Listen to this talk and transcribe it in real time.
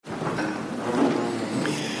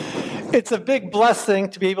It's a big blessing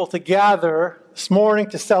to be able to gather this morning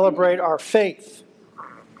to celebrate our faith.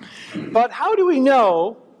 But how do we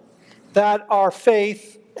know that our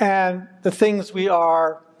faith and the things we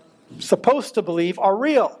are supposed to believe are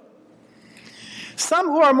real? Some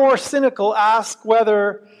who are more cynical ask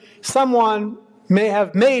whether someone may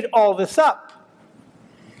have made all this up.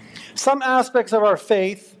 Some aspects of our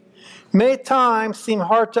faith may at times seem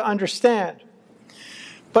hard to understand.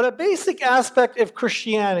 But a basic aspect of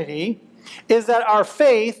Christianity is that our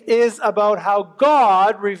faith is about how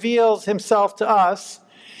God reveals himself to us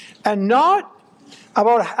and not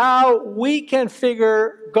about how we can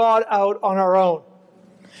figure God out on our own.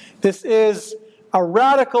 This is a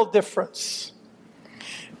radical difference.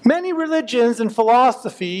 Many religions and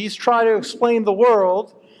philosophies try to explain the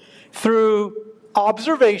world through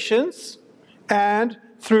observations and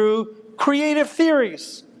through creative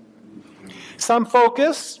theories. Some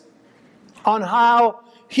focus on how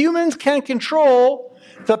humans can control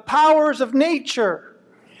the powers of nature,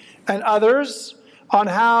 and others on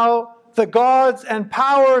how the gods and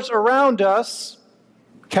powers around us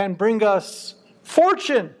can bring us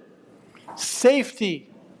fortune, safety,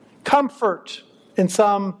 comfort in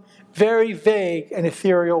some very vague and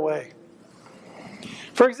ethereal way.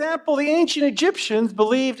 For example, the ancient Egyptians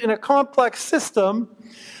believed in a complex system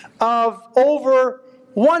of over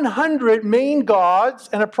 100 main gods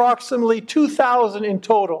and approximately 2,000 in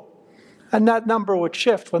total. And that number would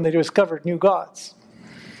shift when they discovered new gods.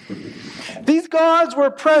 These gods were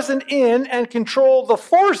present in and controlled the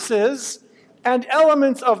forces and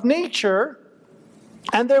elements of nature,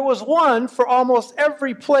 and there was one for almost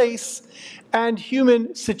every place and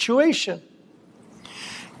human situation.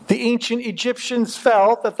 The ancient Egyptians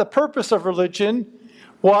felt that the purpose of religion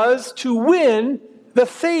was to win the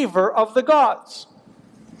favor of the gods.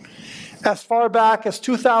 As far back as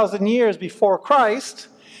 2,000 years before Christ,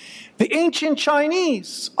 the ancient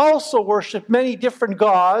Chinese also worshipped many different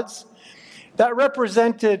gods that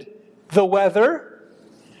represented the weather,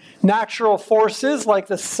 natural forces like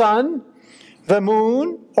the sun, the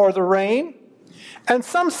moon, or the rain, and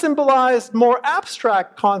some symbolized more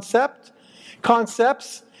abstract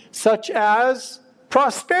concepts such as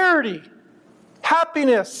prosperity,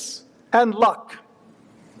 happiness, and luck.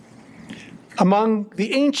 Among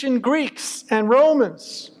the ancient Greeks and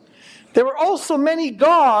Romans, there were also many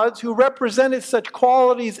gods who represented such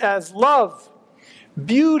qualities as love,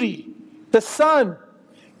 beauty, the sun,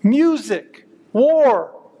 music,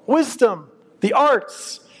 war, wisdom, the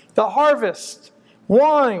arts, the harvest,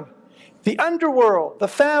 wine, the underworld, the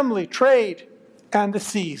family, trade, and the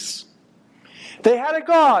seas. They had a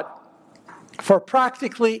god for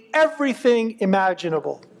practically everything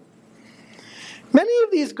imaginable. Many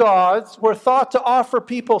of these gods were thought to offer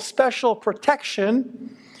people special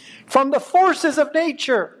protection from the forces of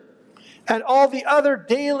nature and all the other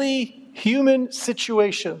daily human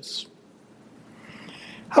situations.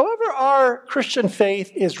 However, our Christian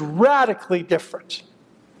faith is radically different.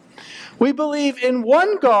 We believe in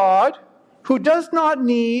one God who does not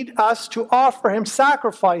need us to offer him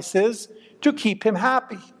sacrifices to keep him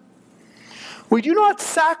happy. We do not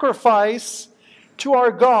sacrifice to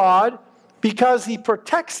our God because he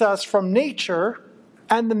protects us from nature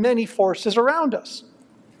and the many forces around us.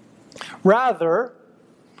 Rather,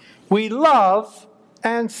 we love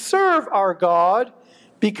and serve our God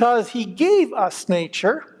because he gave us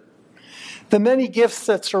nature, the many gifts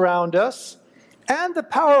that surround us, and the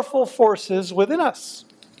powerful forces within us.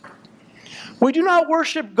 We do not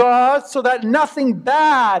worship God so that nothing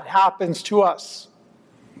bad happens to us,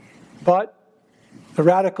 but the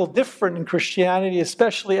radical difference in Christianity,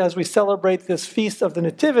 especially as we celebrate this feast of the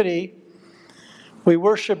Nativity, we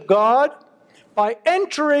worship God by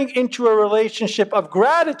entering into a relationship of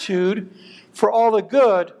gratitude for all the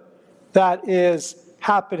good that is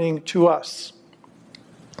happening to us.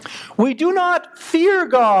 We do not fear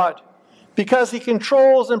God because he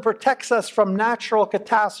controls and protects us from natural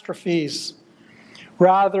catastrophes.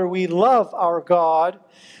 Rather, we love our God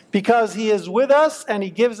because he is with us and he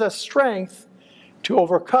gives us strength to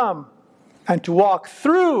overcome and to walk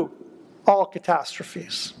through all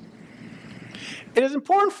catastrophes. It is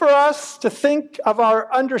important for us to think of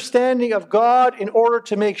our understanding of God in order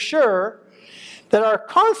to make sure that our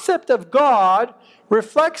concept of God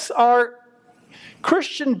reflects our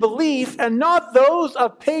Christian belief and not those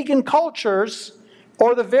of pagan cultures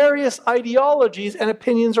or the various ideologies and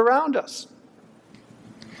opinions around us.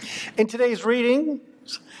 In today's reading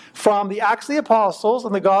from the Acts of the Apostles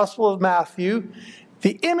and the Gospel of Matthew,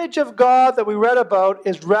 the image of God that we read about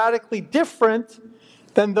is radically different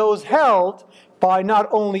than those held by not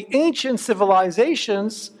only ancient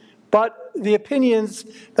civilizations, but the opinions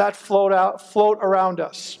that float around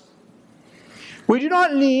us. We do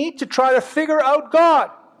not need to try to figure out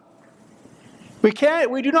God. We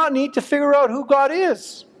do not need to figure out who God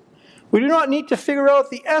is. We do not need to figure out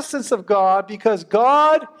the essence of God, because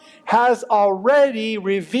God has already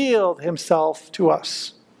revealed himself to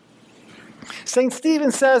us. St.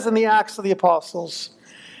 Stephen says in the Acts of the Apostles,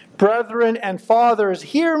 "Brethren and fathers,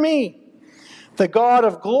 hear me. The God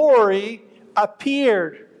of glory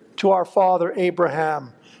appeared to our father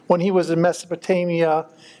Abraham when he was in Mesopotamia,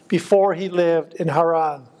 before he lived in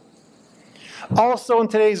Haran." Also in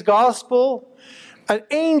today's gospel, an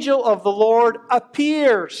angel of the Lord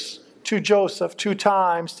appears to Joseph 2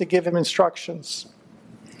 times to give him instructions.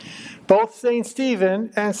 Both St.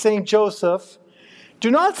 Stephen and St. Joseph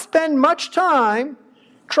do not spend much time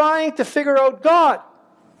trying to figure out God,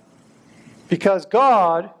 because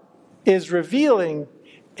God is revealing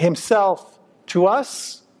himself to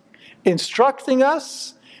us, instructing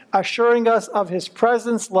us, assuring us of his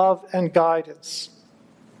presence, love, and guidance.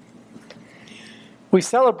 We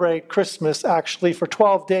celebrate Christmas, actually, for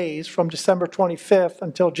 12 days, from December 25th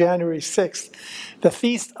until January 6th, the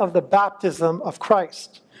Feast of the Baptism of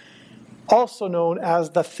Christ, also known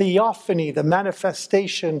as the Theophany, the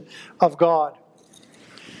manifestation of God.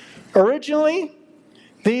 Originally,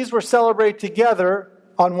 these were celebrated together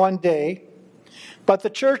on one day, but the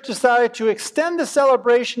church decided to extend the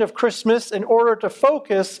celebration of Christmas in order to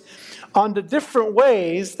focus on the different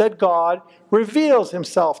ways that God reveals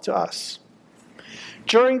himself to us.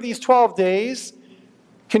 During these 12 days,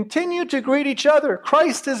 continue to greet each other.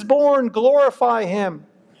 Christ is born, glorify him.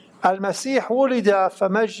 Al-Masih wulida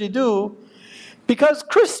famajjidu, because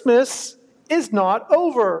Christmas is not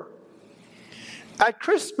over. At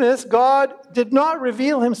Christmas, God did not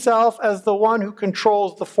reveal himself as the one who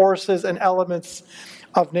controls the forces and elements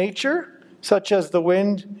of nature, such as the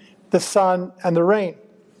wind, the sun, and the rain.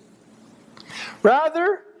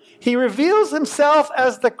 Rather, he reveals himself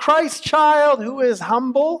as the Christ child who is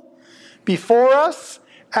humble before us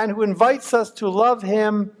and who invites us to love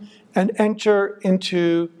him and enter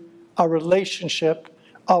into a relationship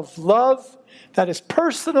of love that is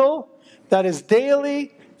personal, that is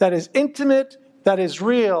daily, that is intimate, that is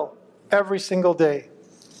real every single day.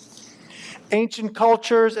 Ancient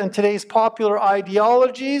cultures and today's popular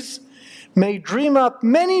ideologies may dream up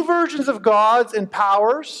many versions of gods and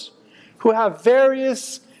powers who have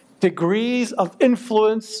various degrees of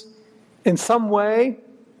influence in some way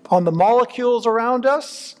on the molecules around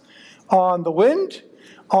us, on the wind,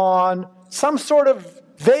 on some sort of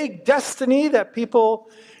vague destiny that people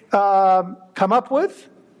come up with.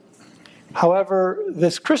 However,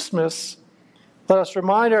 this Christmas, let us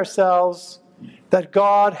remind ourselves that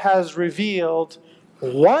God has revealed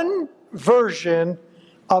one version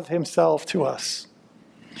of himself to us.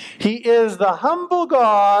 He is the humble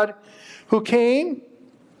God who came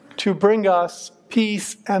to bring us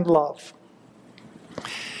peace and love.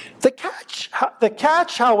 The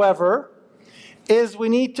catch, however, is we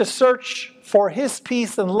need to search for his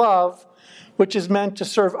peace and love, which is meant to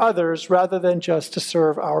serve others rather than just to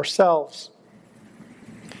serve ourselves.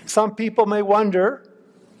 Some people may wonder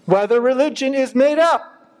whether religion is made up.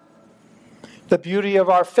 The beauty of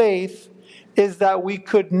our faith is that we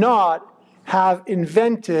could not have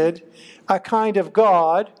invented a kind of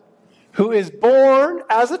God who is born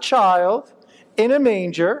as a child in a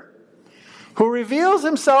manger, who reveals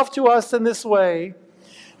himself to us in this way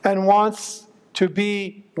and wants to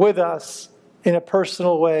be with us in a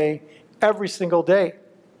personal way every single day,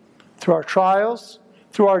 through our trials,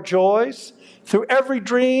 through our joys, through every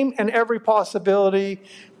dream and every possibility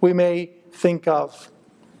we may think of.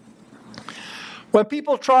 When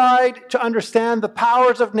people tried to understand the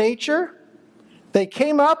powers of nature, they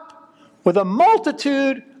came up with a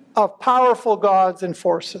multitude of powerful gods and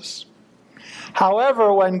forces.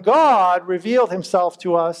 However, when God revealed himself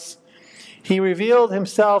to us, he revealed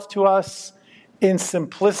himself to us in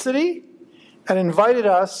simplicity and invited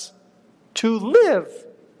us to live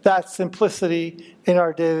that simplicity in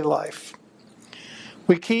our daily life.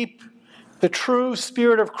 We keep the true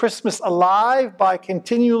spirit of Christmas alive by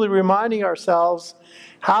continually reminding ourselves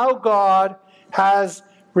how God has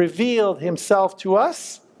revealed himself to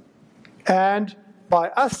us, and by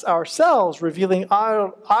us ourselves revealing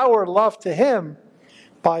our love to him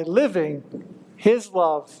by living his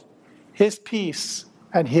love, his peace,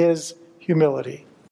 and his humility.